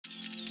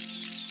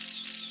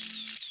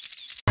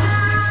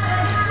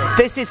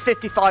This is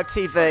 55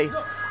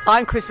 TV.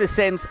 I'm Christopher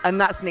Sims and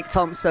that's Nick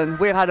Thompson.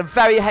 We've had a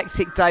very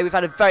hectic day, we've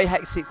had a very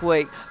hectic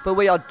week, but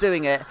we are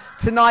doing it.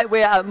 Tonight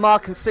we're at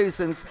Mark and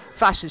Susan's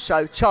fashion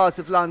show, Charles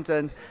of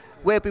London.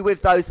 We'll be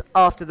with those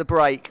after the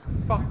break.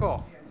 Fuck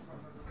off.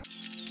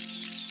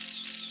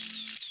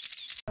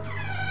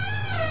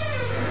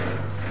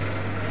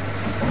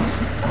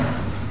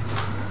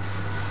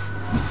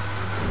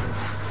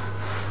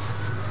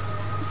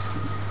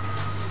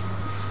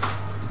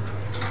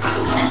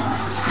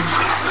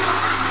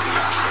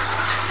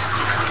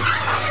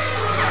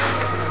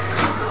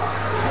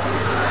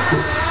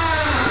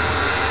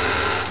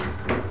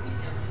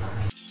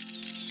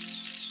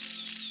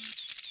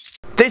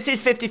 This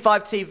is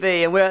 55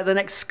 TV and we're at an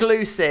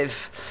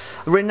exclusive,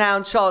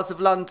 renowned Charles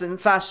of London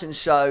fashion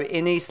show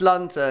in East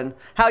London.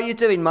 How are you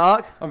doing,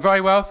 Mark? I'm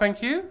very well,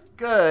 thank you.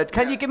 Good.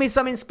 Can you give me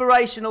some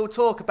inspirational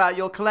talk about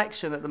your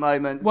collection at the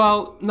moment?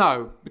 Well,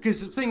 no,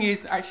 because the thing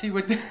is, actually,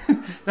 we're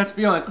let's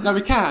be honest, no,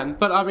 we can,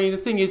 but I mean, the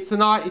thing is,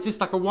 tonight is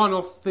just like a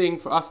one-off thing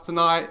for us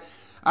tonight,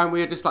 and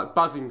we're just like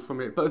buzzing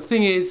from it. But the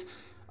thing is,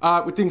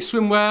 we're doing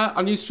swimwear.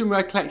 Our new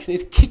swimwear collection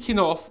is kicking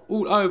off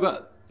all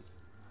over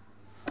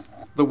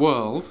the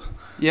world.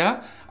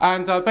 Yeah,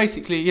 and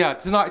basically, yeah,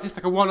 tonight is just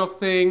like a one-off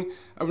thing,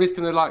 and we're just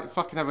gonna like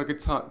fucking have a good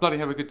time, bloody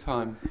have a good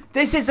time.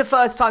 This is the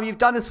first time you've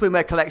done a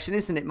swimwear collection,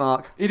 isn't it,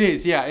 Mark? It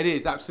is, yeah, it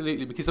is,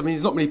 absolutely, because I mean,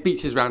 there's not many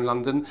beaches around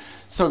London,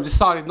 so we've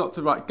decided not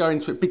to like go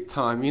into it big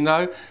time, you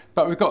know,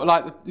 but we've got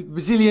like the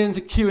Brazilians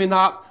are queuing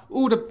up,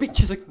 all the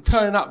bitches are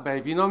turning up,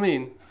 baby, you know what I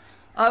mean?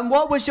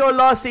 What was your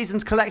last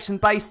season's collection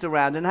based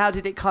around, and how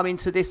did it come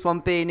into this one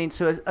being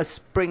into a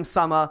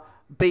spring-summer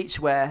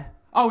beachwear?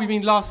 Oh, you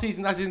mean last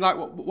season, as in like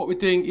what we're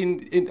doing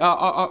in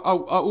our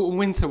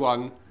autumn-winter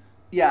one?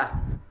 Yeah.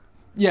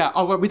 Yeah.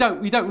 Oh well, we don't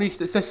really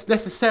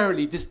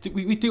necessarily just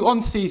we do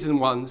on-season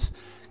ones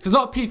because a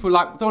lot of people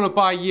like don't want to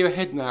buy a year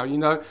ahead now. You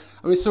know,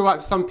 I mean it's all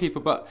right for some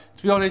people, but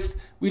to be honest,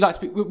 we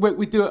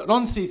do an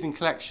on-season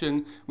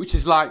collection, which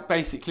is like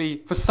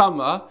basically for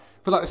summer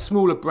for like the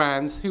smaller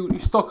brands who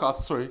stock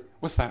us. Sorry,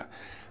 what's that?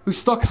 Who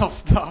stock our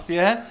stuff,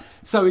 yeah?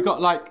 So we got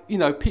like, you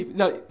know, people,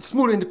 like,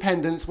 smaller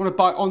independents want to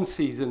buy on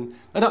season.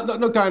 They're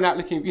not going out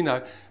looking, you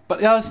know. But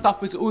the other stuff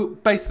was all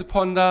based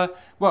upon,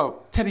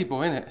 well, Teddy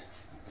Boy, innit?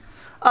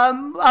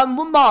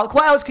 Mark,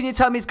 what else can you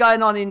tell me is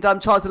going on in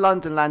Charles of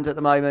London land at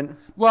the moment?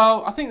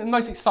 Well, I think the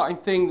most exciting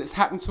thing that's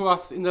happened to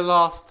us in the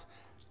last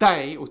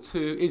day or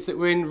two is that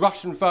we're in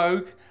Russian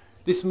Vogue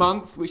this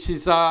month, which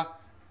is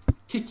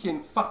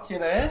kicking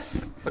fucking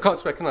ass. I can't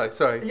swear, can I?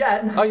 Sorry.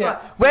 Yeah, no, oh, yeah.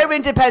 We're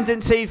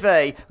independent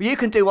TV. You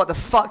can do what the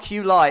fuck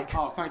you like.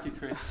 Oh, thank you,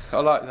 Chris.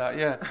 I like that,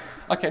 yeah.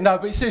 Okay, no,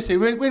 but seriously,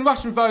 we're in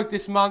Russian Vogue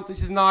this month,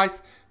 which is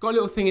nice. Got a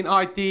little thing in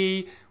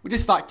ID. We're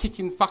just like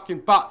kicking fucking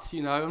butts,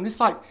 you know. I'm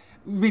just like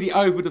really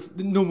over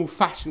the normal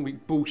fashion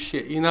week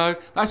bullshit, you know.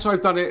 That's why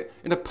I've done it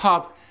in a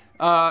pub,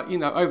 you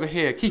know, over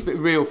here. Keep it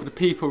real for the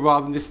people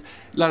rather than just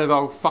a load of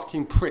old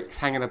fucking pricks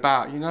hanging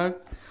about, you know.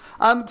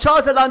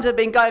 Charles of London have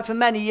been going for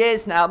many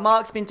years now.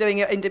 Mark's been doing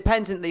it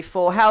independently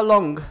for how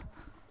long?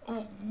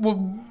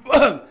 Well,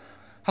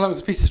 how long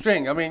was a piece of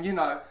string? I mean, you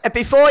know.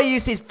 Before he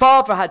used his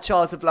father had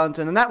Charles of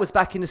London, and that was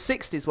back in the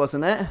 60s,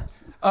 wasn't it?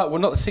 Well,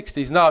 not the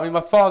 60s, no. I mean, my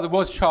father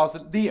was Charles,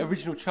 the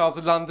original Charles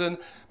of London,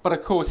 but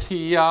of course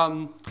he,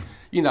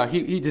 you know,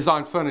 he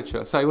designed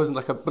furniture, so he wasn't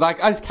like a... But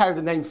I just carried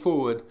the name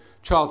forward,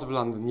 Charles of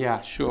London,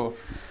 yeah, sure.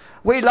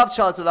 We love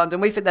Charles of London.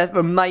 We think they're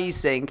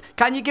amazing.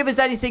 Can you give us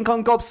anything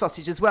on Gob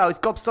Sausage as well? Is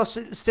Gob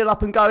Sausage still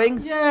up and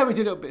going? Yeah, we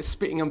do a little bit of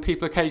spitting on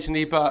people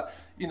occasionally, but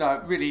you know,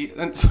 really,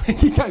 and sorry,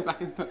 keep going back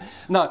into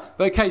no,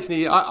 but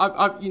occasionally,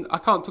 I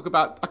can't talk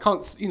about,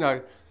 you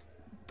know,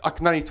 I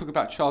can only talk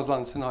about Charles of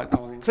London tonight,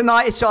 darling.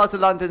 Tonight is Charles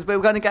of London's. We're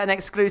going to get an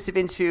exclusive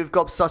interview with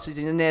Gob Sausage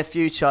in the near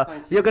future.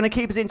 You're going to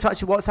keep us in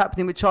touch with what's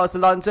happening with Charles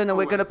of London, and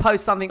we're going to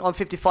post something on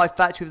 55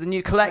 Factory with the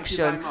new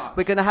collection.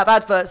 We're going to have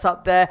adverts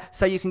up there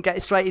so you can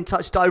get straight in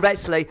touch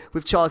directly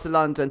with Charles of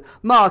London.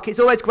 Mark, it's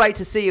always great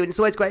to see you, and it's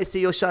always great to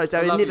see your shows.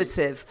 They're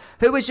innovative.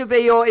 Who would be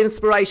your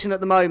inspiration at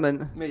the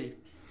moment? Me.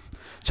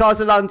 Charles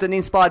of London,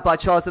 inspired by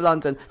Charles of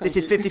London. This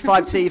is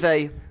 55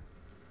 TV.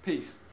 Peace.